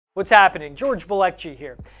What's happening? George Balekji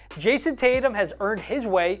here. Jayson Tatum has earned his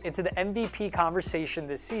way into the MVP conversation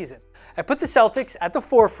this season. I put the Celtics at the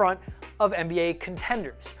forefront of NBA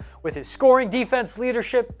contenders with his scoring, defense,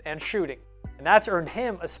 leadership, and shooting. And that's earned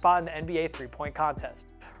him a spot in the NBA three-point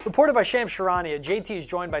contest. Reported by Shams Charania, JT is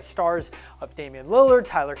joined by stars of Damian Lillard,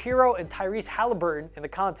 Tyler Hero, and Tyrese Halliburton in the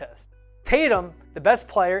contest. Tatum, the best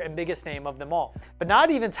player and biggest name of them all, but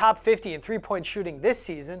not even top 50 in three-point shooting this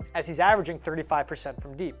season, as he's averaging 35%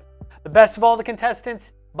 from deep. The best of all the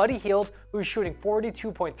contestants, Buddy Hield, who's shooting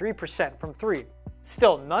 42.3% from three.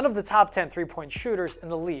 Still, none of the top 10 three-point shooters in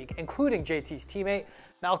the league, including JT's teammate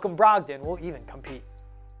Malcolm Brogdon, will even compete.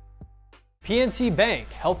 PNC Bank,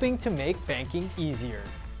 helping to make banking easier.